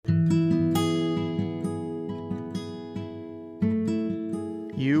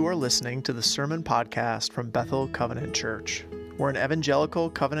You are listening to the Sermon Podcast from Bethel Covenant Church. We're an evangelical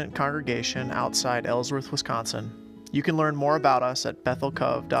covenant congregation outside Ellsworth, Wisconsin. You can learn more about us at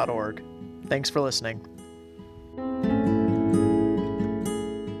bethelcov.org. Thanks for listening.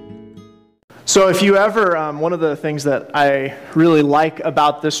 So if you ever, one of the things that I really like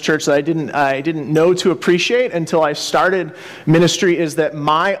about this church that I didn't know to appreciate until I started ministry is that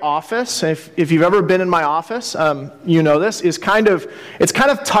my office, if you've ever been in my office, you know this, it's kind of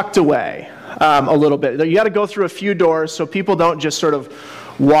tucked away a little bit. You got to go through a few doors so people don't just sort of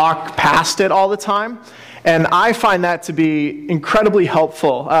walk past it all the time. And I find that to be incredibly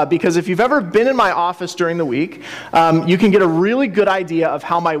helpful because if you've ever been in my office during the week, you can get a really good idea of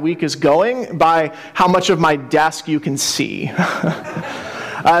how my week is going by how much of my desk you can see.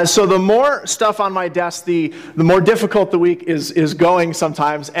 So the more stuff on my desk, the more difficult the week is going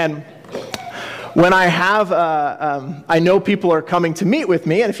sometimes. And when I have, I know people are coming to meet with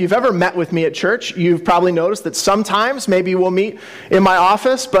me, and if you've ever met with me at church, you've probably noticed that sometimes maybe we'll meet in my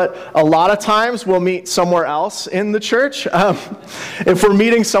office, but a lot of times we'll meet somewhere else in the church. If we're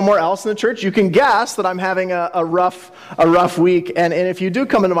meeting somewhere else in the church, you can guess that I'm having a rough week, and if you do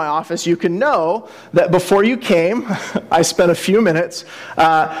come into my office, you can know that before you came, I spent a few minutes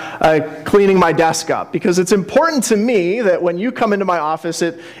cleaning my desk up, because it's important to me that when you come into my office,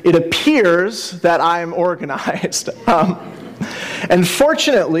 it appears that I'm organized. And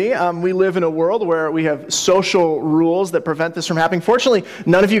fortunately, we live in a world where we have social rules that prevent this from happening. Fortunately,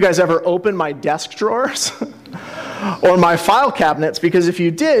 none of you guys ever open my desk drawers or my file cabinets, because if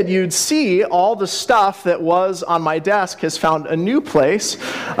you did, you'd see all the stuff that was on my desk has found a new place,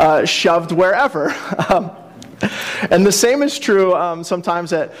 shoved wherever. And the same is true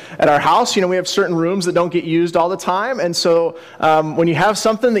sometimes at our house. You know, we have certain rooms that don't get used all the time. And so when you have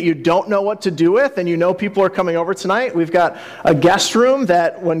something that you don't know what to do with, and you know people are coming over tonight, we've got a guest room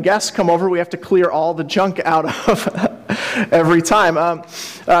that when guests come over, we have to clear all the junk out of every time.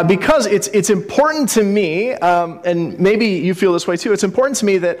 Because it's important to me, and maybe you feel this way too, it's important to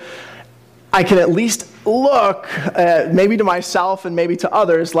me that I can at least look, maybe to myself and maybe to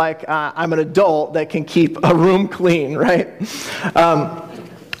others, like I'm an adult that can keep a room clean, right?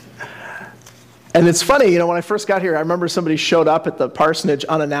 And it's funny, you know, when I first got here, I remember somebody showed up at the parsonage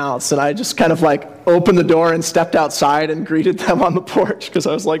unannounced, and I just kind of like opened the door and stepped outside and greeted them on the porch, because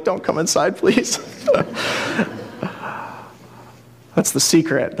I was like, don't come inside, please. That's the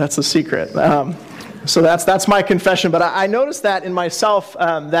secret. So that's my confession. But I noticed that in myself,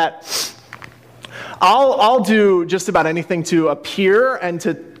 that I'll do just about anything to appear and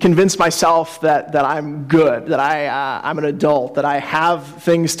to convince myself that I'm good, that I'm an adult, that I have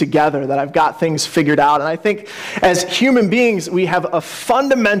things together, that I've got things figured out. And I think as human beings, we have a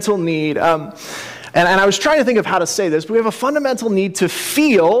fundamental need, and I was trying to think of how to say this, but we have a fundamental need to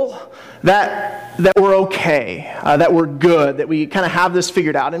feel that we're okay, that we're good, that we kind of have this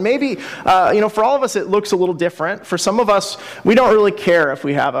figured out. And maybe, for all of us, it looks a little different. For some of us, we don't really care if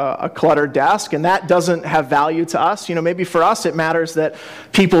we have a cluttered desk, and that doesn't have value to us. You know, maybe for us, it matters that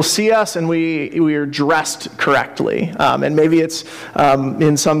people see us and we are dressed correctly. And maybe it's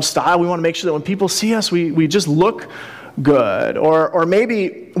in some style. We want to make sure that when people see us, we just look good, or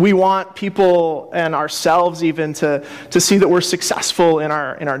maybe we want people and ourselves even to see that we're successful in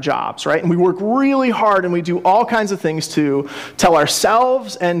our jobs, right? And we work really hard and we do all kinds of things to tell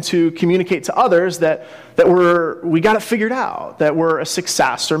ourselves and to communicate to others that we got it figured out, that we're a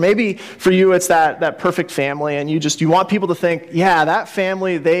success. Or maybe for you it's that perfect family, and you want people to think, yeah, that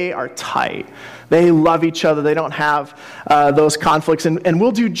family, they are tight. They love each other. They don't have those conflicts. And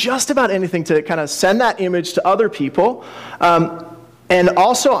we'll do just about anything to kind of send that image to other people. And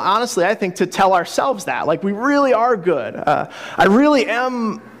also, honestly, I think to tell ourselves that. Like, we really are good. I really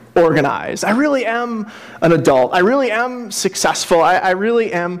am organized. I really am an adult. I really am successful. I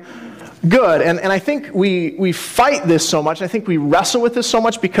really am good. And I think we fight this so much. I think we wrestle with this so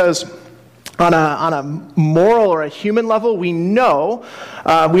much because on a moral or a human level, we know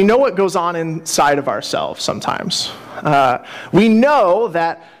what goes on inside of ourselves sometimes. We know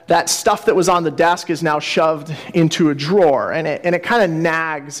that stuff that was on the desk is now shoved into a drawer, and it kind of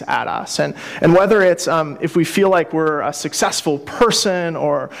nags at us. And whether it's if we feel like we're a successful person,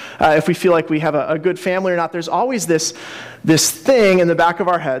 or if we feel like we have a good family or not, there's always this thing in the back of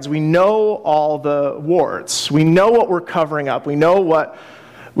our heads. We know all the warts. We know what we're covering up. We know what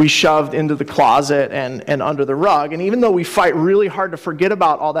we shoved into the closet and under the rug. And even though we fight really hard to forget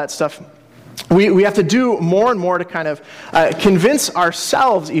about all that stuff, we have to do more and more to kind of convince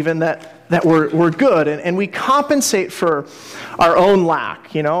ourselves even that we're good. And we compensate for our own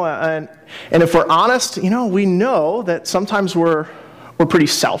lack, you know. And if we're honest, you know, we know that sometimes we're we're pretty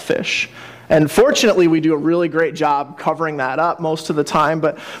selfish. And fortunately, we do a really great job covering that up most of the time,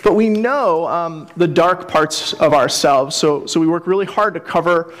 but we know the dark parts of ourselves, so we work really hard to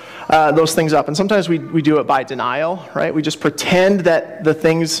cover those things up. And sometimes we do it by denial, right? We just pretend that the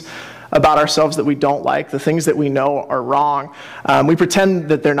things about ourselves that we don't like, the things that we know are wrong, we pretend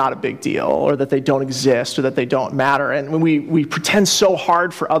that they're not a big deal, or that they don't exist, or that they don't matter. And when we pretend so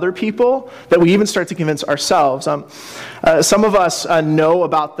hard for other people that we even start to convince ourselves. Some of us know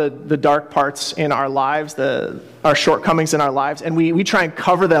about the dark parts in our lives, our shortcomings in our lives, and we try and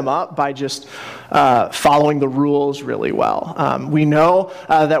cover them up by just following the rules really well. We know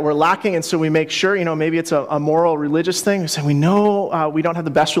that we're lacking, and so we make sure, maybe it's a moral, religious thing. We know we don't have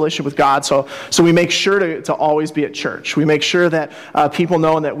the best relationship with God, so we make sure to always be at church. We make sure that people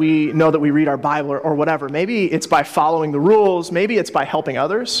know that we read our Bible or whatever. Maybe it's by following the rules. Maybe it's by helping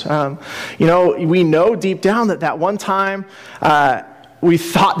others. We know deep down that one time we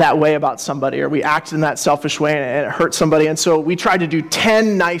thought that way about somebody, or we acted in that selfish way and it hurt somebody, and so we tried to do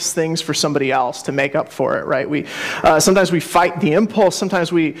 10 nice things for somebody else to make up for it, right? Sometimes we fight the impulse,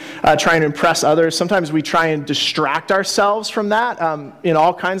 sometimes we try and impress others, sometimes we try and distract ourselves from that in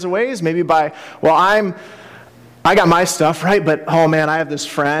all kinds of ways, maybe by, I got my stuff, right? But, oh man, I have this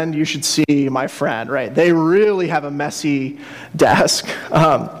friend, you should see my friend, right? They really have a messy desk.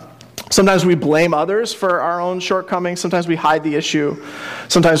 Sometimes we blame others for our own shortcomings. Sometimes we hide the issue.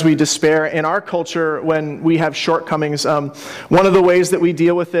 Sometimes we despair. In our culture, when we have shortcomings, one of the ways that we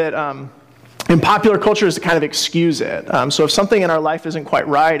deal with it in popular culture is to kind of excuse it. So if something in our life isn't quite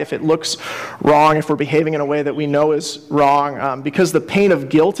right, if it looks wrong, if we're behaving in a way that we know is wrong, because the pain of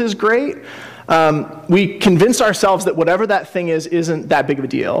guilt is great, we convince ourselves that whatever that thing isn't that big of a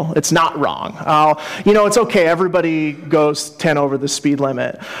deal. It's not wrong. It's okay. Everybody goes 10 over the speed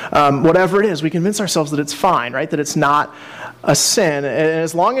limit. Whatever it is, we convince ourselves that it's fine, right? That it's not a sin. And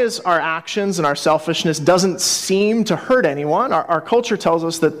as long as our actions and our selfishness doesn't seem to hurt anyone, our culture tells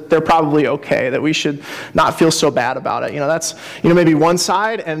us that they're probably okay, that we should not feel so bad about it. That's maybe one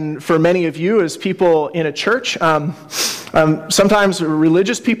side. And for many of you as people in a church, sometimes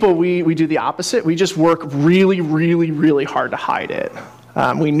religious people, we do the opposite. We just work really, really, really hard to hide it.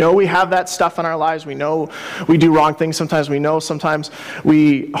 We know we have that stuff in our lives. We know we do wrong things sometimes. We know sometimes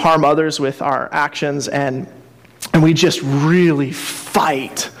we harm others with our actions, and we just really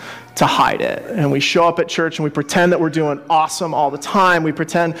fight to hide it. And we show up at church and we pretend that we're doing awesome all the time. We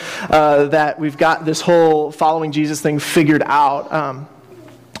pretend that we've got this whole following Jesus thing figured out.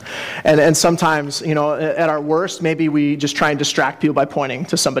 And sometimes, at our worst, maybe we just try and distract people by pointing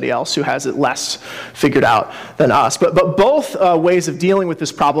to somebody else who has it less figured out than us. But both ways of dealing with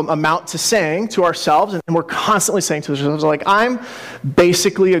this problem amount to saying to ourselves, and we're constantly saying to ourselves, like, I'm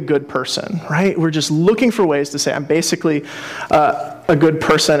basically a good person, right? We're just looking for ways to say, I'm basically a good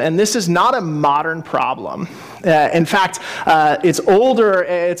person. And this is not a modern problem. In fact, it's older.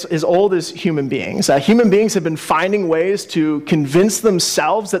 It's as old as human beings. Human beings have been finding ways to convince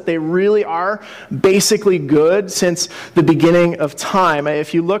themselves that they really are basically good since the beginning of time.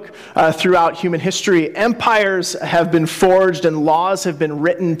 If you look throughout human history, empires have been forged and laws have been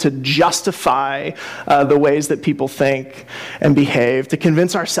written to justify the ways that people think and behave, to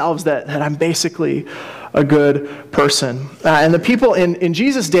convince ourselves that I'm basically a good person. And the people in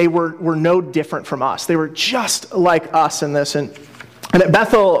Jesus' day were no different from us. They were just like us in this. And at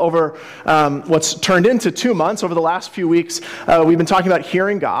Bethel, over what's turned into 2 months, over the last few weeks, we've been talking about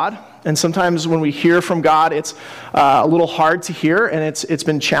hearing God. And sometimes when we hear from God, it's a little hard to hear, and it's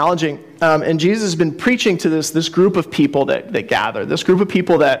been challenging. And Jesus has been preaching to this group of people that gather, this group of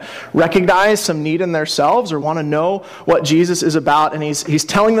people that recognize some need in themselves or want to know what Jesus is about, and he's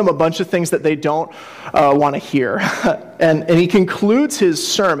telling them a bunch of things that they don't want to hear. And he concludes his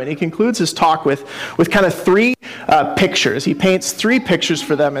sermon, he concludes his talk with kind of 3 pictures. He paints 3 pictures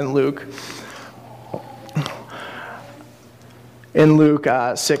for them in Luke. In Luke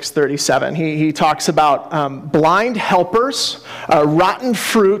 6:37, he talks about blind helpers, rotten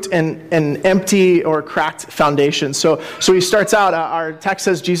fruit, and empty or cracked foundation. So he starts out, our text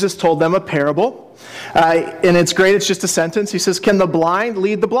says Jesus told them a parable, and it's great, it's just a sentence. He says, can the blind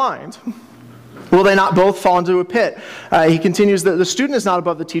lead the blind? Will they not both fall into a pit? He continues, the student is not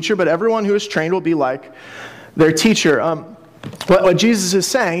above the teacher, but everyone who is trained will be like their teacher. What Jesus is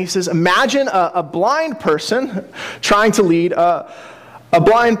saying, he says, imagine a blind person trying to lead a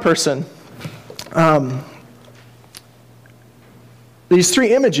blind person. These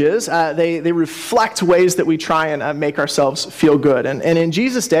 3 images, they reflect ways that we try and make ourselves feel good. And in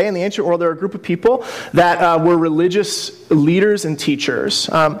Jesus' day, in the ancient world, there were a group of people that were religious leaders and teachers.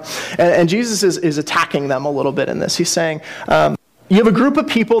 And Jesus is attacking them a little bit in this. He's saying, you have a group of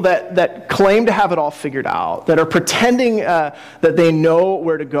people that claim to have it all figured out, that are pretending that they know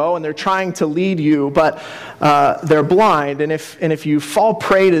where to go, and they're trying to lead you, but they're blind. And if you fall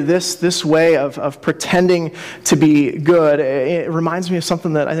prey to this way of pretending to be good, it reminds me of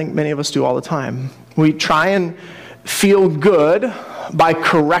something that I think many of us do all the time. We try and feel good by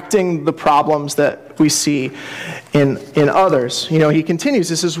correcting the problems that we see in others. He continues,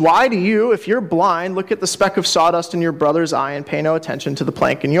 he says, why do you, if you're blind, look at the speck of sawdust in your brother's eye and pay no attention to the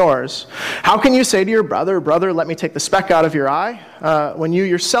plank in yours? How can you say to your brother, let me take the speck out of your eye, when you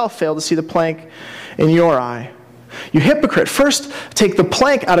yourself fail to see the plank in your eye? You hypocrite, first take the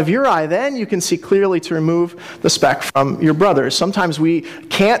plank out of your eye, then you can see clearly to remove the speck from your brother's. Sometimes we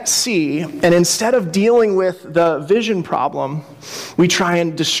can't see, and instead of dealing with the vision problem, we try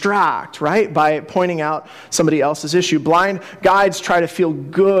and distract, right, by pointing out somebody else's issue. Blind guides try to feel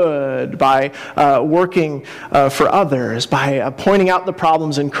good by working for others, by pointing out the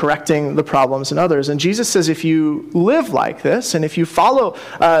problems and correcting the problems in others. And Jesus says if you live like this, and if you follow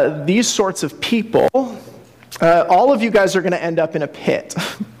these sorts of people, all of you guys are going to end up in a pit.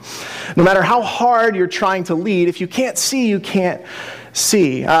 No matter how hard you're trying to lead, if you can't see, you can't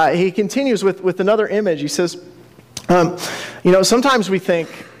see. He continues with another image. He says, sometimes we think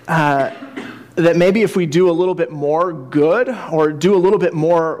that maybe if we do a little bit more good or do a little bit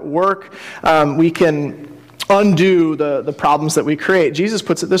more work, we can undo the problems that we create. Jesus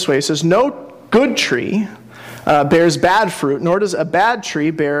puts it this way. He says, no good tree bears bad fruit, nor does a bad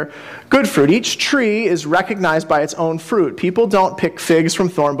tree bear good fruit. Each tree is recognized by its own fruit. People don't pick figs from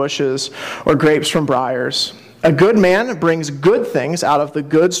thorn bushes or grapes from briars. A good man brings good things out of the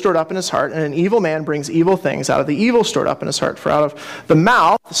good stored up in his heart, and an evil man brings evil things out of the evil stored up in his heart. For out of the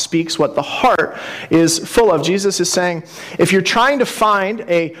mouth speaks what the heart is full of. Jesus is saying, if you're trying to find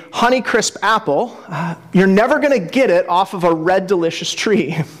a Honeycrisp apple, you're never going to get it off of a red, delicious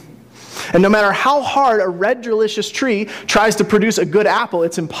tree. And no matter how hard a red, delicious tree tries to produce a good apple,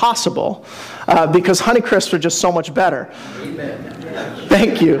 it's impossible because Honeycrisps are just so much better. Amen.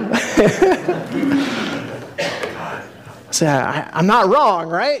 Thank you. So, I'm not wrong,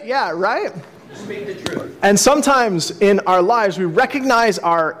 right? Yeah, right? Speak the truth. And sometimes in our lives, we recognize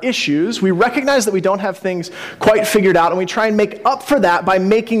our issues. We recognize that we don't have things quite figured out, and we try and make up for that by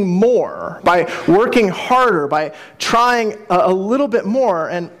making more, by working harder, by trying a little bit more.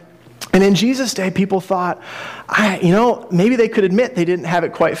 And in Jesus' day, people thought, maybe they could admit they didn't have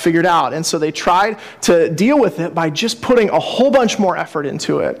it quite figured out. And so they tried to deal with it by just putting a whole bunch more effort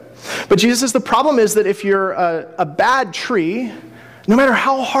into it. But Jesus says the problem is that if you're a bad tree, no matter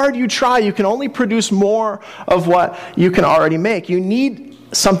how hard you try, you can only produce more of what you can already make. You need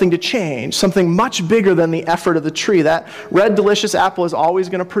something to change, something much bigger than the effort of the tree. That red, delicious apple is always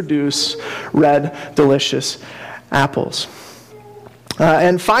going to produce red, delicious apples.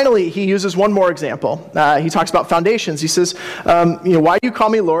 And finally, he uses one more example. He talks about foundations. He says, why do you call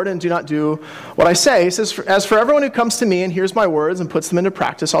me Lord and do not do what I say? He says, as for everyone who comes to me and hears my words and puts them into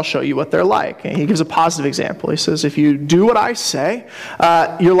practice, I'll show you what they're like. And he gives a positive example. He says, if you do what I say,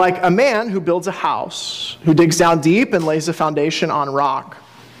 you're like a man who builds a house, who digs down deep and lays a foundation on rock.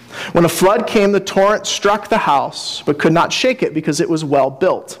 When a flood came, the torrent struck the house, but could not shake it because it was well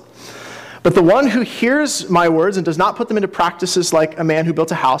built. But the one who hears my words and does not put them into practice is like a man who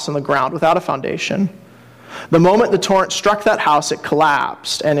built a house on the ground without a foundation. The moment the torrent struck that house, it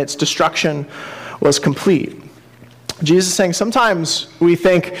collapsed, and its destruction was complete. Jesus is saying sometimes we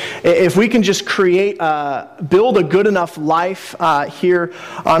think if we can just build a good enough life here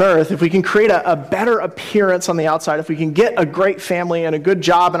on earth, if we can create a better appearance on the outside, if we can get a great family and a good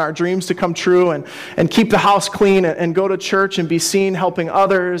job and our dreams to come true and keep the house clean and go to church and be seen helping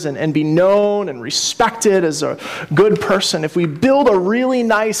others and be known and respected as a good person, if we build a really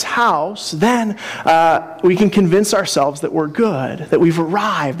nice house, then we can convince ourselves that we're good, that we've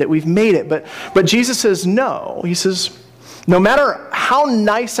arrived, that we've made it. But Jesus says no. He says, no matter how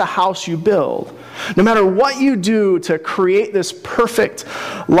nice a house you build, no matter what you do to create this perfect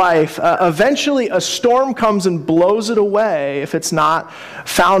life, eventually a storm comes and blows it away if it's not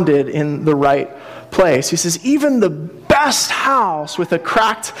founded in the right place. He says, even the best house with a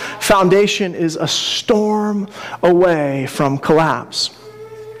cracked foundation is a storm away from collapse.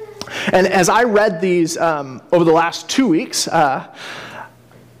 And as I read these over the last 2 weeks,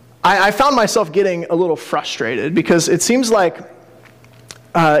 I found myself getting a little frustrated because it seems like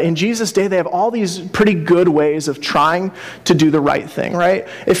in Jesus' day, they have all these pretty good ways of trying to do the right thing, right?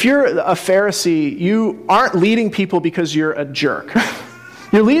 If you're a Pharisee, you aren't leading people because you're a jerk.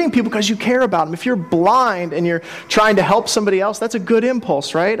 You're leading people because you care about them. If you're blind and you're trying to help somebody else, that's a good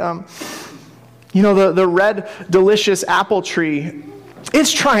impulse, right? You know, the red, delicious apple tree,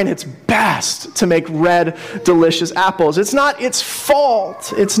 it's trying its best to make red, delicious apples. It's not its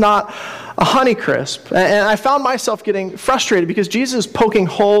fault. It's not a Honeycrisp. And I found myself getting frustrated because Jesus is poking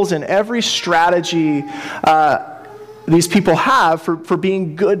holes in every strategy these people have for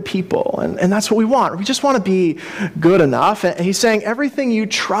being good people. And that's what we want. We just want to be good enough. And he's saying everything you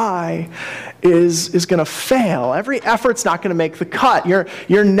try is going to fail. Every effort's not going to make the cut.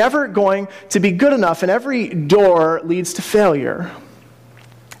 You're never going to be good enough, and every door leads to failure.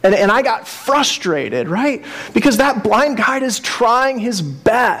 And I got frustrated, right? Because that blind guide is trying his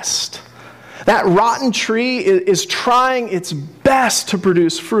best. That rotten tree is trying its best to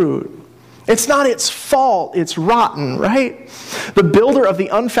produce fruit. It's not its fault, it's rotten, right? The builder of the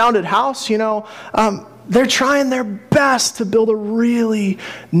unfounded house, they're trying their best to build a really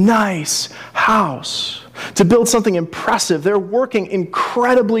nice house, to build something impressive. They're working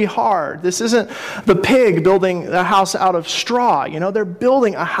incredibly hard. This isn't the pig building a house out of straw. They're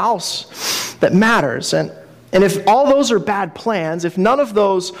building a house that matters. And if all those are bad plans, if none of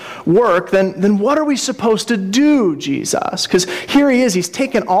those work, then what are we supposed to do, Jesus? Because here he is, he's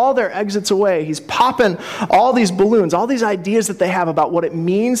taken all their exits away. He's popping all these balloons, all these ideas that they have about what it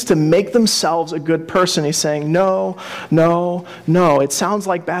means to make themselves a good person. He's saying, no, no, no. It sounds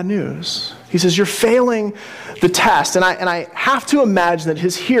like bad news. He says, you're failing the test. And I have to imagine that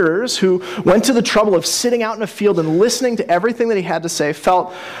his hearers, who went to the trouble of sitting out in a field and listening to everything that he had to say,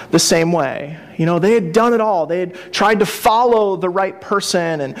 felt the same way. They had done it all. They had tried to follow the right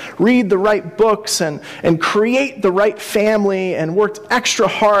person and read the right books and create the right family and worked extra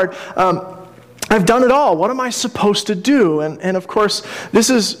hard. I've done it all. What am I supposed to do? And of course, this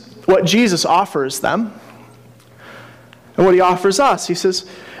is what Jesus offers them. And what he offers us. He says,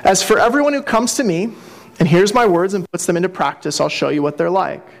 as for everyone who comes to me and hears my words and puts them into practice, I'll show you what they're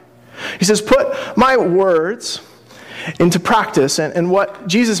like. He says, put my words into practice. And what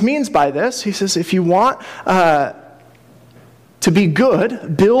Jesus means by this, he says, if you want to be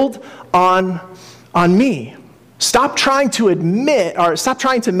good, build on me. Stop trying to stop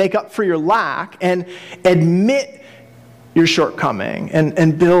trying to make up for your lack and admit your shortcoming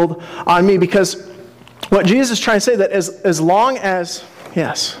and build on me. Because what Jesus is trying to say that as long as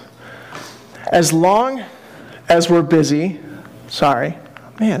we're busy,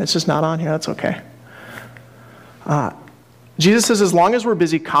 it's just not on here, that's okay. Jesus says as long as we're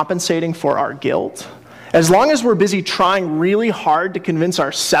busy compensating for our guilt, as long as we're busy trying really hard to convince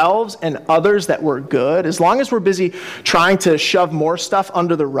ourselves and others that we're good, as long as we're busy trying to shove more stuff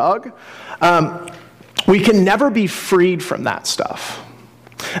under the rug, we can never be freed from that stuff.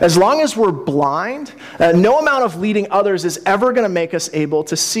 As long as we're blind, no amount of leading others is ever going to make us able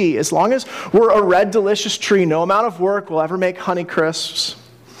to see. As long as we're a red, delicious tree, no amount of work will ever make Honeycrisps.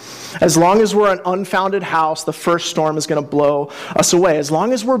 As long as we're an unfounded house, the first storm is going to blow us away. As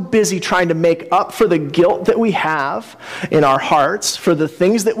long as we're busy trying to make up for the guilt that we have in our hearts, for the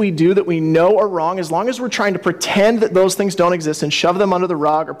things that we do that we know are wrong, as long as we're trying to pretend that those things don't exist and shove them under the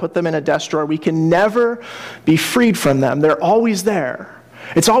rug or put them in a desk drawer, we can never be freed from them. They're always there.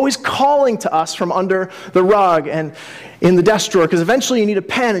 It's always calling to us from under the rug and in the desk drawer, because eventually you need a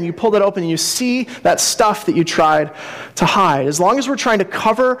pen and you pull that open and you see that stuff that you tried to hide. As long as we're trying to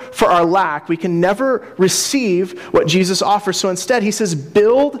cover for our lack, we can never receive what Jesus offers. So instead, he says,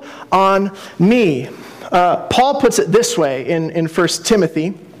 build on me. Paul puts it this way in 1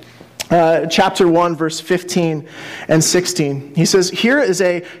 Timothy chapter 1, verse 15 and 16. He says, here is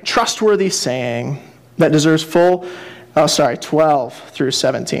a trustworthy saying that deserves 12 through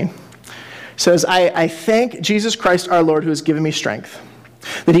 17. It says, I thank Jesus Christ our Lord who has given me strength,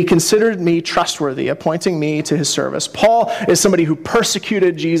 that he considered me trustworthy, appointing me to his service. Paul is somebody who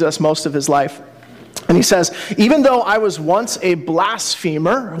persecuted Jesus most of his life. And he says, even though I was once a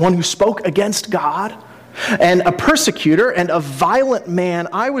blasphemer, one who spoke against God, and a persecutor and a violent man,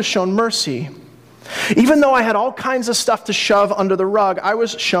 I was shown mercy. Even though I had all kinds of stuff to shove under the rug, I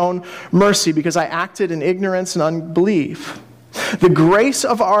was shown mercy because I acted in ignorance and unbelief. The grace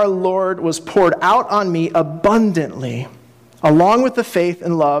of our Lord was poured out on me abundantly, along with the faith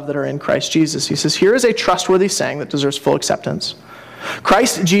and love that are in Christ Jesus. He says, here is a trustworthy saying that deserves full acceptance.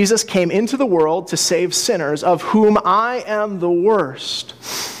 Christ Jesus came into the world to save sinners, of whom I am the worst.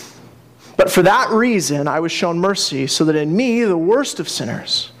 But for that reason, I was shown mercy, so that in me, the worst of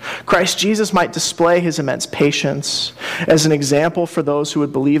sinners, Christ Jesus might display his immense patience as an example for those who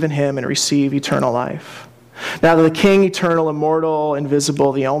would believe in him and receive eternal life. Now to the King, eternal, immortal,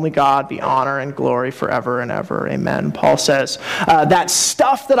 invisible, the only God, be honor and glory forever and ever. Amen. Paul says, that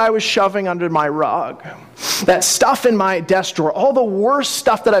stuff that I was shoving under my rug, that stuff in my desk drawer, all the worst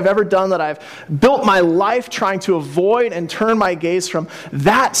stuff that I've ever done that I've built my life trying to avoid and turn my gaze from,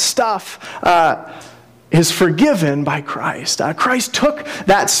 that stuff is forgiven by Christ. Christ took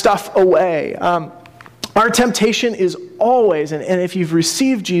that stuff away. Our temptation is always, and if you've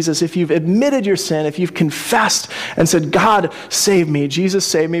received Jesus, if you've admitted your sin, if you've confessed and said, God, save me, Jesus,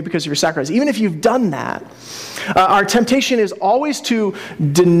 save me because of your sacrifice, even if you've done that, our temptation is always to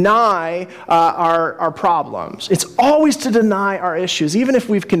deny our problems. It's always to deny our issues. Even if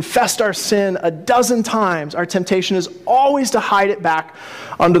we've confessed our sin a dozen times, our temptation is always to hide it back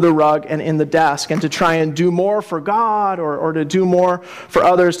under the rug and in the desk and to try and do more for God or to do more for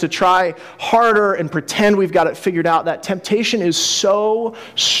others, to try harder and pretend we've got it figured out. That temptation is so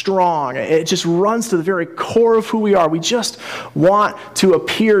strong. It just runs to the very core of who we are. We just want to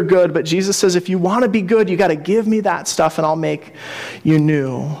appear good, but Jesus says, if you want to be good, you got to give me that stuff and I'll make you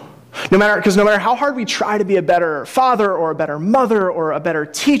new. Because no matter how hard we try to be a better father or a better mother or a better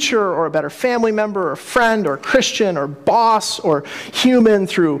teacher or a better family member or friend or Christian or boss or human,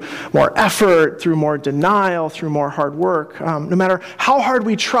 through more effort, through more denial, through more hard work, no matter how hard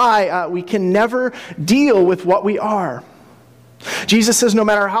we try, we can never deal with what we are. Jesus says no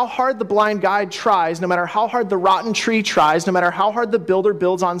matter how hard the blind guide tries, no matter how hard the rotten tree tries, no matter how hard the builder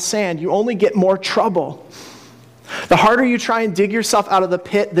builds on sand, you only get more trouble. The harder you try and dig yourself out of the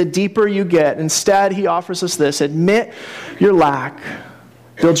pit, the deeper you get. Instead, he offers us this: admit your lack,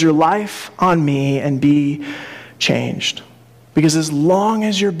 build your life on me, and be changed. Because as long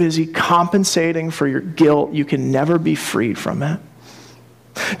as you're busy compensating for your guilt, you can never be freed from it.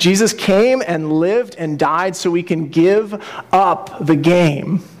 Jesus came and lived and died so we can give up the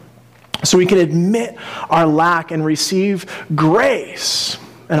game, so we can admit our lack and receive grace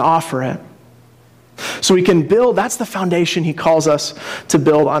and offer it. So we can build, that's the foundation he calls us to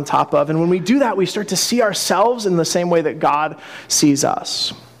build on top of. And when we do that, we start to see ourselves in the same way that God sees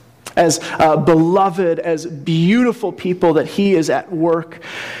us. As beloved, as beautiful people that he is at work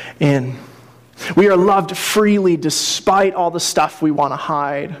in. We are loved freely despite all the stuff we want to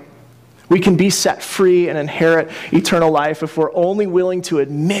hide. We can be set free and inherit eternal life if we're only willing to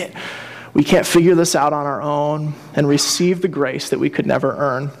admit we can't figure this out on our own and receive the grace that we could never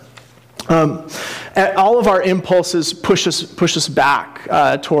earn. All of our impulses push us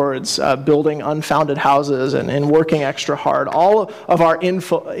back towards building unfounded houses and working extra hard. All of our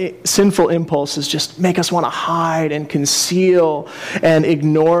sinful impulses just make us want to hide and conceal and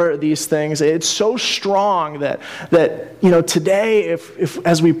ignore these things. It's so strong that today, if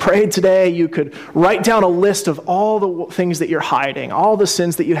as we prayed today, you could write down a list of all the things that you're hiding, all the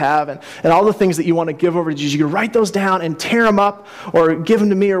sins that you have, and all the things that you want to give over to Jesus. You could write those down and tear them up or give them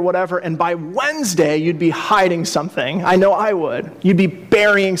to me or whatever, and by Wednesday, you'd be hiding something. I know I would. You'd be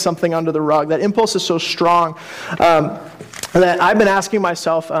burying something under the rug. That impulse is so strong that I've been asking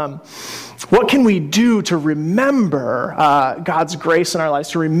myself, what can we do to remember God's grace in our lives?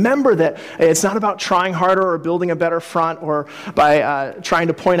 To remember that it's not about trying harder or building a better front or by trying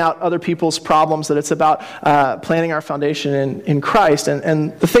to point out other people's problems, that it's about planting our foundation in Christ.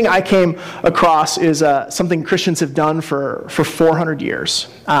 And the thing I came across is something Christians have done for 400 years.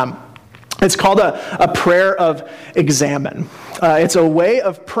 It's called a prayer of examine. It's a way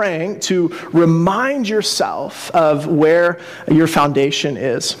of praying to remind yourself of where your foundation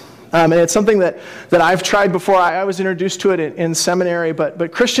is. And it's something that I've tried before. I was introduced to it in seminary,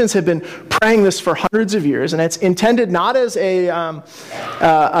 but Christians have been praying this for hundreds of years, and it's intended not as a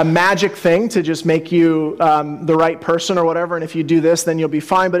magic thing to just make you the right person or whatever, and if you do this, then you'll be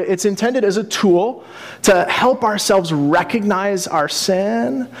fine, but it's intended as a tool to help ourselves recognize our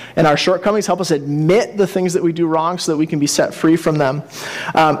sin and our shortcomings, help us admit the things that we do wrong so that we can be set free from them.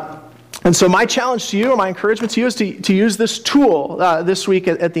 And so my challenge to you, or my encouragement to you, is to use this tool this week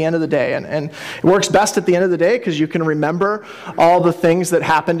at the end of the day. And it works best at the end of the day because you can remember all the things that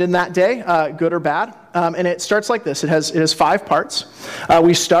happened in that day, good or bad. And it starts like this. It has 5 parts.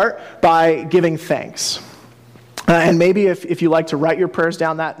 We start by giving thanks. And maybe if you like to write your prayers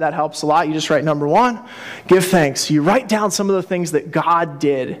down, that helps a lot. You just write number 1, give thanks. You write down some of the things that God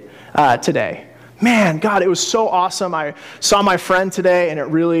did today. Man, God, it was so awesome. I saw my friend today and it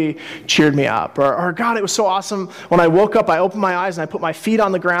really cheered me up. Or God, it was so awesome. When I woke up, I opened my eyes and I put my feet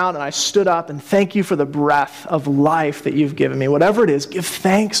on the ground and I stood up, and thank you for the breath of life that you've given me. Whatever it is, give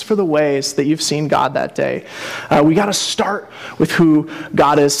thanks for the ways that you've seen God that day. We got to start with who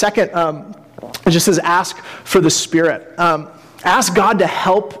God is. Second, it just says ask for the Spirit. Ask God to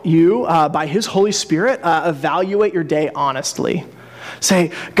help you by his Holy Spirit evaluate your day honestly.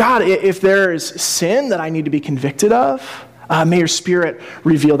 Say, God, if there is sin that I need to be convicted of, may your Spirit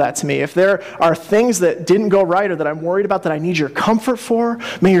reveal that to me. If there are things that didn't go right or that I'm worried about that I need your comfort for,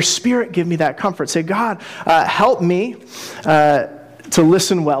 may your Spirit give me that comfort. Say, God, help me to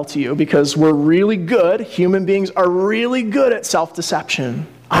listen well to you, because we're really good. Human beings are really good at self-deception.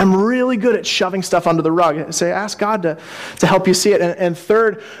 I'm really good at shoving stuff under the rug. Say, ask God to help you see it. And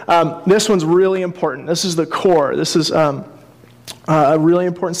third, this one's really important. This is the core. This is a really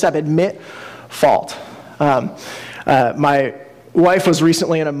important step. Admit fault. My wife was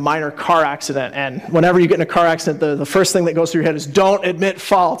recently in a minor car accident, and whenever you get in a car accident, the first thing that goes through your head is don't admit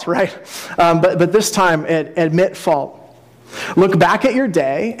fault, right? But this time, admit fault. Look back at your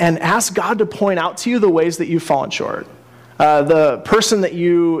day and ask God to point out to you the ways that you've fallen short. The person that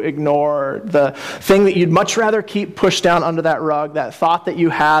you ignored, the thing that you'd much rather keep pushed down under that rug, that thought that you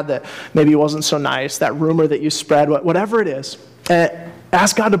had that maybe wasn't so nice, that rumor that you spread, whatever it is.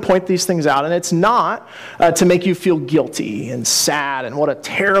 Ask God to point these things out. And it's not to make you feel guilty and sad and what a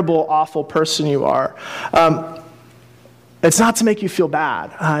terrible, awful person you are. It's not to make you feel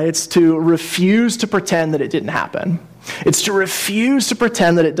bad. It's to refuse to pretend that it didn't happen. It's to refuse to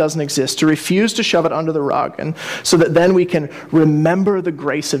pretend that it doesn't exist, to refuse to shove it under the rug, and so that then we can remember the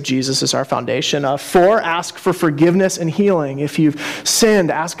grace of Jesus as our foundation. 4, ask for forgiveness and healing. If you've sinned,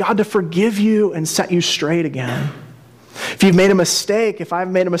 ask God to forgive you and set you straight again. If you've made a mistake, if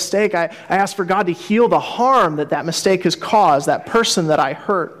I've made a mistake, I ask for God to heal the harm that mistake has caused, that person that I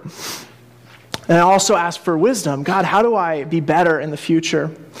hurt. And I also ask for wisdom. God, how do I be better in the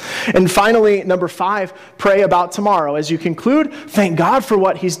future? And finally, number 5, pray about tomorrow. As you conclude, thank God for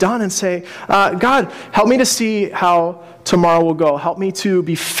what he's done and say, God, help me to see how tomorrow will go. Help me to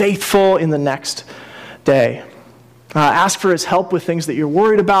be faithful in the next day. Ask for his help with things that you're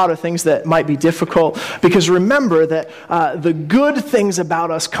worried about or things that might be difficult. Because remember that the good things about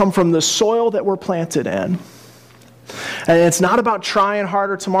us come from the soil that we're planted in. And it's not about trying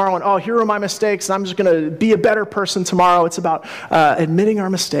harder tomorrow and, here are my mistakes, and I'm just going to be a better person tomorrow. It's about admitting our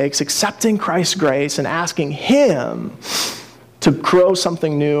mistakes, accepting Christ's grace, and asking him to grow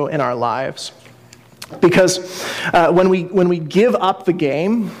something new in our lives. Because when we give up the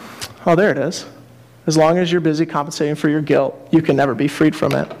game, there it is. As long as you're busy compensating for your guilt, you can never be freed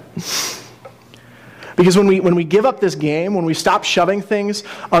from it. Because when we give up this game, when we stop shoving things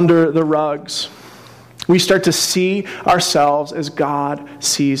under the rugs, we start to see ourselves as God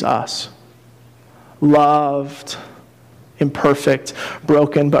sees us. Loved, imperfect,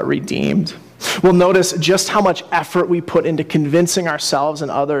 broken, but redeemed. We'll notice just how much effort we put into convincing ourselves and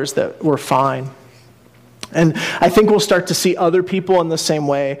others that we're fine. And I think we'll start to see other people in the same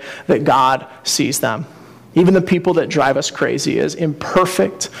way that God sees them. Even the people that drive us crazy as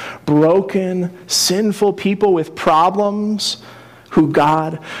imperfect, broken, sinful people with problems who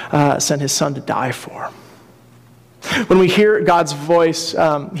God sent his son to die for. When we hear God's voice,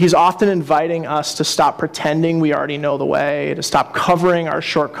 he's often inviting us to stop pretending we already know the way, to stop covering our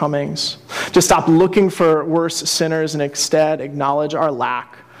shortcomings, to stop looking for worse sinners and instead acknowledge our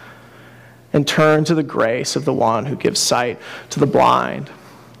lack and turn to the grace of the one who gives sight to the blind,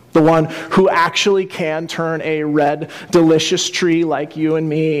 the one who actually can turn a red, delicious tree like you and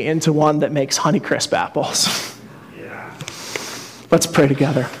me into one that makes Honeycrisp apples. Yeah. Let's pray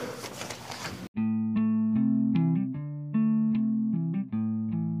together.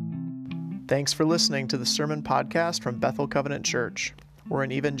 Thanks for listening to the Sermon Podcast from Bethel Covenant Church. We're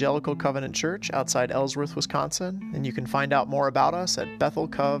an evangelical covenant church outside Ellsworth, Wisconsin, and you can find out more about us at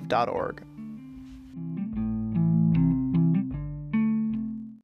bethelcov.org.